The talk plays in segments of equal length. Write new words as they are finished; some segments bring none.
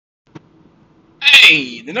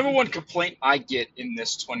Hey, the number one complaint I get in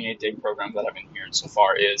this 28-day program that I've been hearing so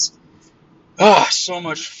far is, so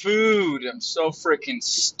much food. I'm so freaking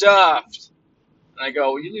stuffed. And I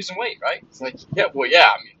go, well, you're losing weight, right? It's like, yeah, well, yeah,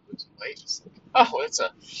 I mean, losing weight. It's like, oh, it's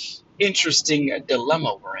a interesting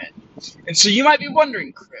dilemma we're in. And so you might be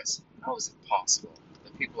wondering, Chris, how is it possible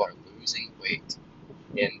that people are losing weight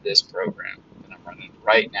in this program that I'm running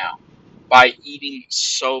right now by eating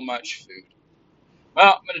so much food?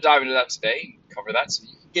 Well, I'm going to dive into that today and cover that so you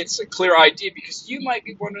can get a clear idea because you might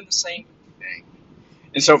be wondering the same thing.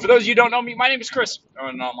 And so, for those of you who don't know me, my name is Chris. I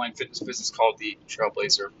run an online fitness business called the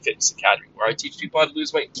Trailblazer Fitness Academy, where I teach people how to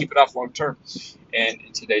lose weight and keep it off long term. And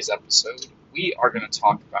in today's episode, we are going to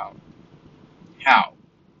talk about how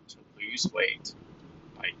to lose weight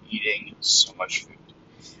by eating so much food.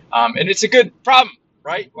 And it's a good problem,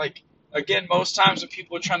 right? Like, again, most times when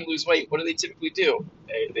people are trying to lose weight, what do they typically do?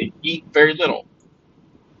 They eat very little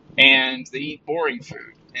and they eat boring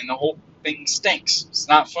food, and the whole thing stinks. It's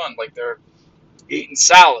not fun. Like, they're eating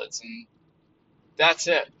salads and that's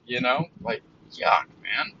it, Like, yuck,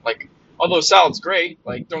 man. Like, although salad's great,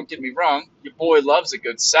 like, don't get me wrong, your boy loves a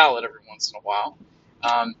good salad every once in a while.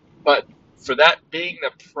 But for that being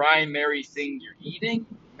the primary thing you're eating,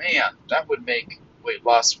 man, that would make weight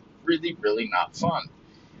loss really, really not fun.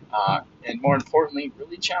 And more importantly,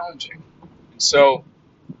 really challenging. And so,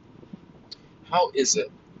 how is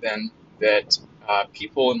it then that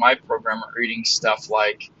people in my program are eating stuff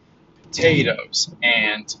like potatoes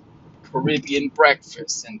and Caribbean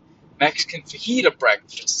breakfast and Mexican fajita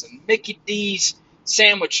breakfast and Mickey D's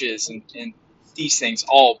sandwiches and these things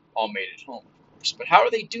all made at home, of course. But how are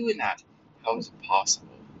they doing that? How is it possible?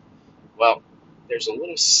 Well, there's a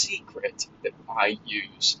little secret that I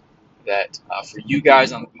use that for you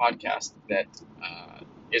guys on the podcast that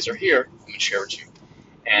is or here, I'm going to share with you.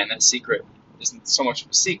 And that secret isn't so much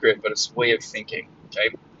of a secret, but it's a way of thinking.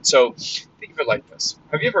 Okay, so think of it like this: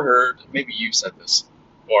 have you ever heard? Maybe you said this,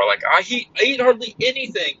 or like I eat hardly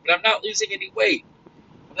anything, but I'm not losing any weight.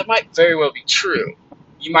 Well, that might very well be true.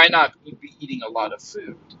 You might not be eating a lot of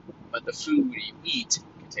food, but the food you eat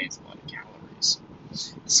contains a lot of calories.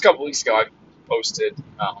 Just a couple weeks ago, I posted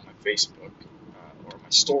on my Facebook or my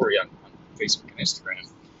story on Facebook and Instagram.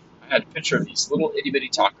 I had a picture of these little itty bitty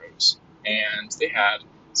tacos, and they had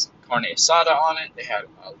some carne asada on it. They had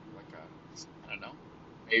I don't know,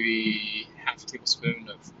 maybe half a tablespoon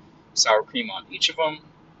of sour cream on each of them,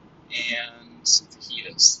 and some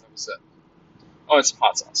fajitas. That was it. Oh, and some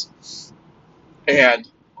hot sauce. And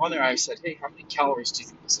on there, I said, "Hey, how many calories do you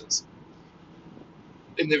think this is?"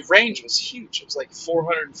 And the range was huge. It was like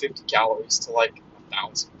 450 calories to like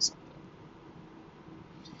 1,000 or something.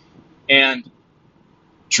 And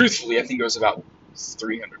truthfully, I think it was about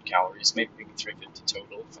 300 calories, maybe 350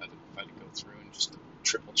 total if I had to go through and just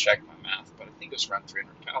triple check my math. But I think it was around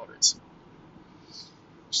 300 calories.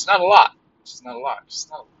 Which is not a lot. Just not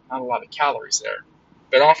a lot of calories there.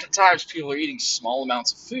 But oftentimes people are eating small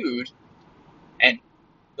amounts of food, and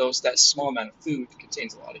that small amount of food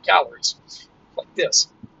contains a lot of calories. Like this,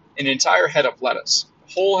 an entire head of lettuce,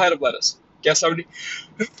 a whole head of lettuce. Guess how many?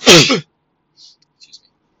 Excuse me.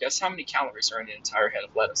 Guess how many calories are in an entire head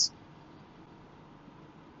of lettuce?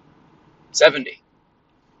 70.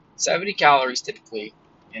 70 calories typically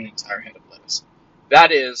in an entire head of lettuce.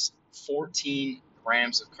 That is 14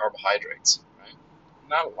 grams of carbohydrates. Right?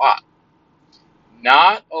 Not a lot.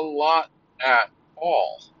 Not a lot at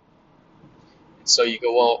all. And so you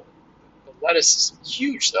go, well, the lettuce is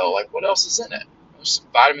huge though. Like, what else is in it? There's some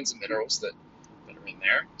vitamins and minerals that are in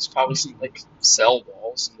there. There's probably some like cell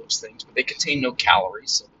walls and those things, but they contain no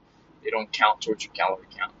calories, so they don't count towards your calorie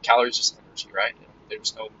count. Calories are just energy, right?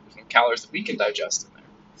 There's no calories that we can digest in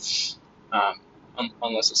there,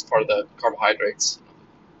 unless it's part of the carbohydrates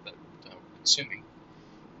that we're consuming.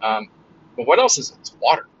 But what else is it? It's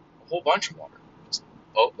water, a whole bunch of water, just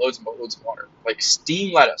loads and loads of water, like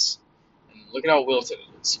steamed lettuce. And look at how wilted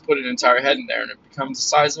it is. You put an entire head in there, and it becomes the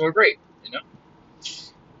size of a grape.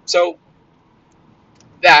 So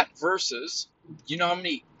that versus, you know how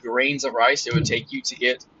many grains of rice it would take you to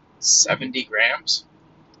get 70 grams?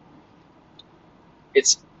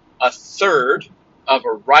 It's a third of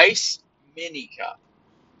a rice mini cup.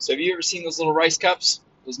 So have you ever seen those little rice cups?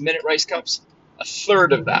 Those minute rice cups? A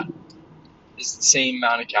third of that is the same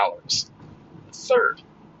amount of calories. A third.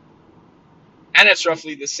 And it's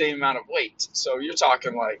roughly the same amount of weight. So you're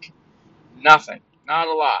talking like nothing. Not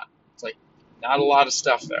a lot. It's like not a lot of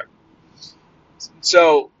stuff there.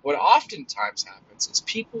 So what oftentimes happens is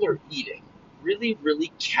people are eating really,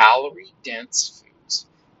 really calorie-dense foods,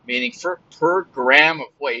 meaning per gram of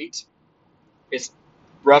weight, it's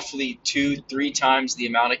roughly 2-3 times the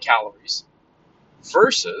amount of calories.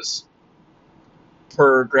 versus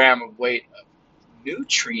per gram of weight of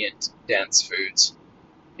nutrient dense foods,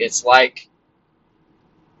 it's like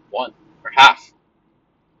one or half,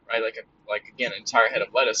 right? Like again, an entire head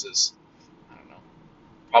of lettuce is, I don't know,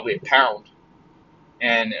 probably a pound,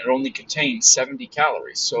 and it only contains 70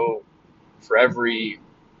 calories. So for every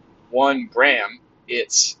 1 gram,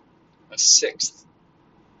 it's a sixth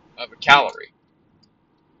of a calorie.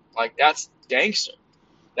 Like, that's gangster.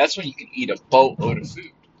 That's when you can eat a boatload of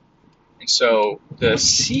food. And so the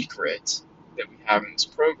secret that we have in this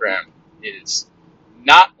program is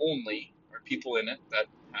not only are people in it that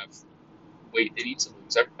have weight they need to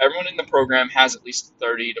lose, everyone in the program has at least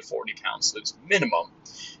 30 to 40 pounds to lose minimum.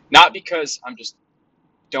 Not because I'm just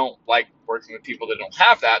don't like working with people that don't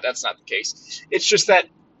have that. That's not the case. It's just that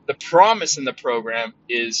the promise in the program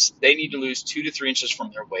is they need to lose 2 to 3 inches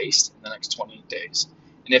from their waist in the next 28 days.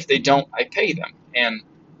 And if they don't, I pay them. And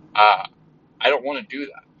I don't want to do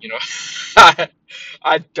that. You know,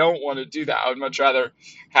 I don't want to do that. I would much rather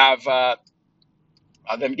have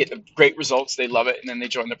them get the great results. They love it, and then they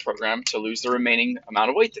join the program to lose the remaining amount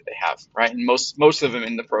of weight that they have, right? And most of them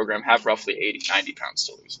in the program have roughly 80, 90 pounds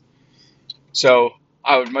to lose. So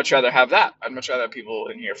I would much rather have that. I'd much rather have people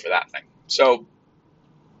in here for that thing. So,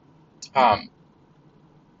 what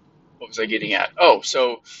was I getting at? Oh,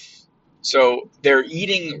 so they're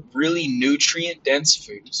eating really nutrient dense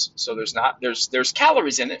foods. So there's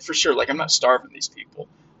calories in it for sure. Like, I'm not starving these people,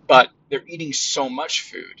 but they're eating so much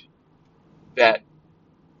food that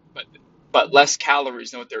but less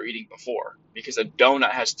calories than what they were eating before. Because a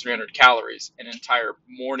donut has 300 calories. An entire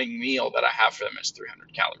morning meal that I have for them is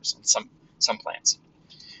 300 calories on some plants.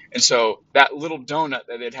 And so that little donut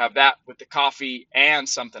that they'd have that with the coffee and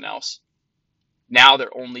something else, now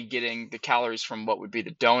they're only getting the calories from what would be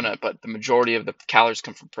the donut, but the majority of the calories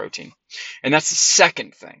come from protein. And that's the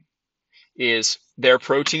second thing, is their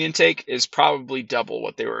protein intake is probably double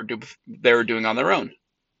what they were doing on their own.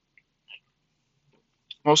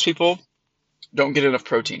 Most people don't get enough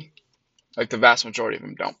protein. Like, the vast majority of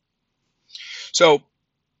them don't. So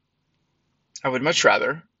I would much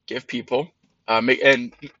rather give people,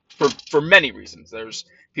 and for many reasons, there's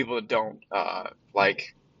people that don't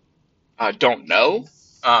don't know,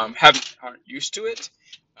 aren't used to it.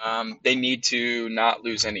 They need to not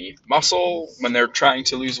lose any muscle when they're trying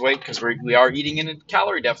to lose weight, because we are eating in a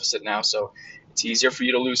calorie deficit now, so it's easier for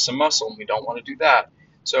you to lose some muscle, and we don't want to do that.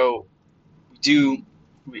 So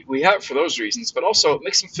we have it for those reasons, but also it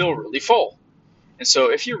makes them feel really full. And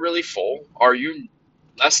so if you're really full, are you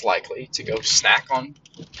less likely to go snack on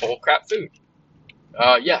whole crap food?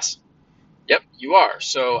 Yes. Yep, you are.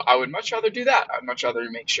 So I would much rather do that. I'd much rather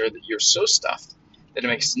make sure that you're so stuffed that it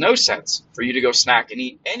makes no sense for you to go snack and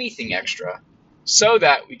eat anything extra, so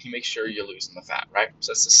that we can make sure you're losing the fat, right?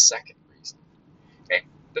 So that's the second reason. Okay.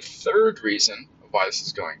 The third reason of why this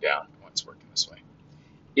is going down and why it's working this way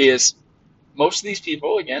is most of these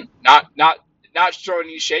people, again, not throwing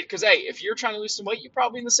any shade, because hey, if you're trying to lose some weight, you're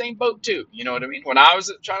probably in the same boat too. You know what I mean? When I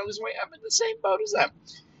was trying to lose weight, I'm in the same boat as them.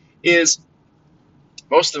 Is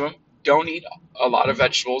most of them don't eat a lot of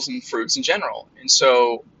vegetables and fruits in general. And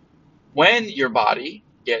so when your body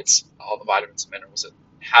gets all the vitamins and minerals it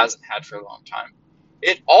hasn't had for a long time,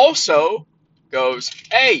 it also goes,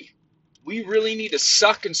 hey, we really need to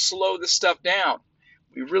suck and slow this stuff down.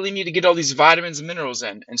 We really need to get all these vitamins and minerals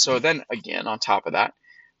in. And so then, again, on top of that,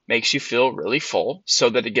 makes you feel really full so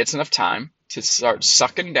that it gets enough time to start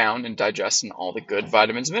sucking down and digesting all the good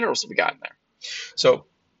vitamins and minerals that we got in there. So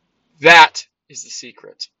that is the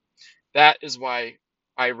secret. That is why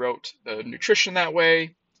I wrote the nutrition that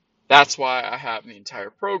way. That's why I have the entire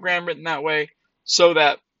program written that way, so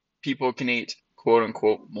that people can eat quote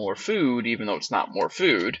unquote more food, even though it's not more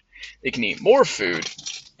food. They can eat more food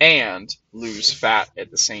and lose fat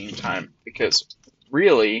at the same time, because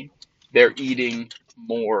really they're eating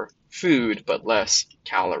more food but less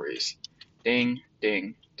calories. Ding,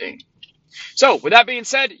 ding, ding. So with that being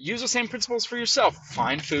said, use the same principles for yourself.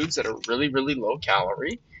 Find foods that are really, really low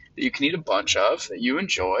calorie, that you can eat a bunch of, that you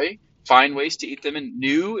enjoy. Find ways to eat them in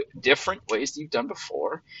new, different ways that you've done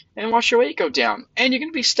before, and watch your weight go down. And you're going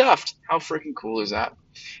to be stuffed. How freaking cool is that?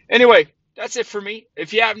 Anyway, that's it for me.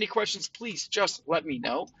 If you have any questions, please just let me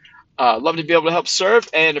know. Love to be able to help serve.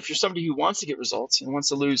 And if you're somebody who wants to get results and wants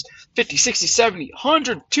to lose 50, 60, 70,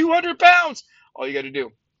 100, 200 pounds, all you got to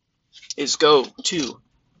do is go to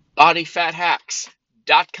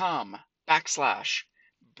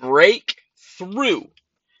bodyfatHacks.com/breakthrough.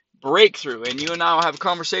 Breakthrough. And you and I will have a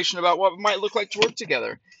conversation about what it might look like to work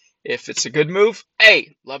together. If it's a good move,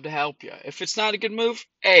 hey, love to help you. If it's not a good move,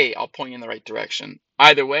 hey, I'll point you in the right direction.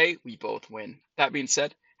 Either way, we both win. That being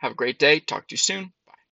said, Have a great day. Talk to you soon.